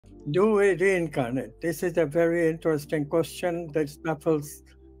Do we reincarnate? This is a very interesting question that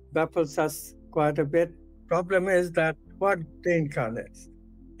baffles us quite a bit. Problem is that what reincarnates?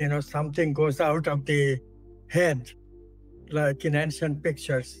 Something goes out of the head, like in ancient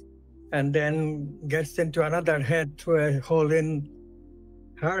pictures, and then gets into another head through a hole in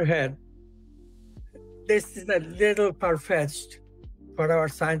her head. This is a little far-fetched for our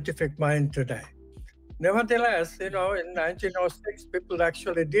scientific mind today. Nevertheless, in 1906, people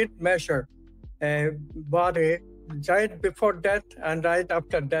actually did measure a body right before death and right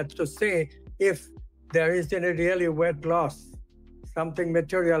after death to see if there is any really weight loss. Something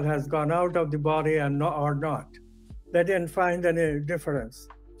material has gone out of the body or not. They didn't find any difference.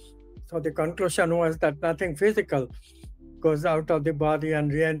 So the conclusion was that nothing physical goes out of the body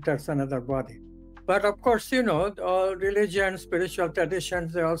and re-enters another body. But of course, all religion, spiritual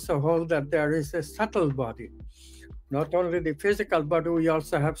traditions, they also hold that there is a subtle body. Not only the physical, but we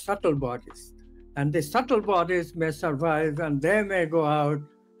also have subtle bodies. And the subtle bodies may survive and they may go out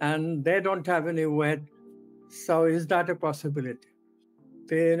and they don't have any weight. So is that a possibility?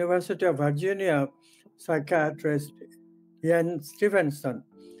 The University of Virginia psychiatrist Ian Stevenson,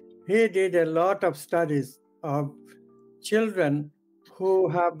 he did a lot of studies of children who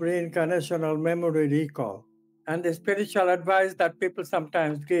have reincarnational memory recall. And the spiritual advice that people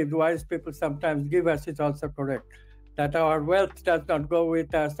sometimes give, wise people sometimes give us, is also correct. That our wealth does not go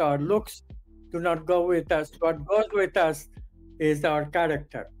with us, our looks do not go with us. What goes with us is our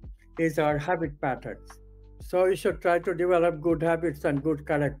character, is our habit patterns. So we should try to develop good habits and good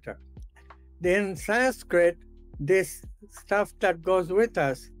character. In Sanskrit, this stuff that goes with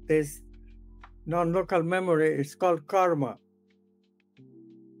us, this non-local memory, is called karma.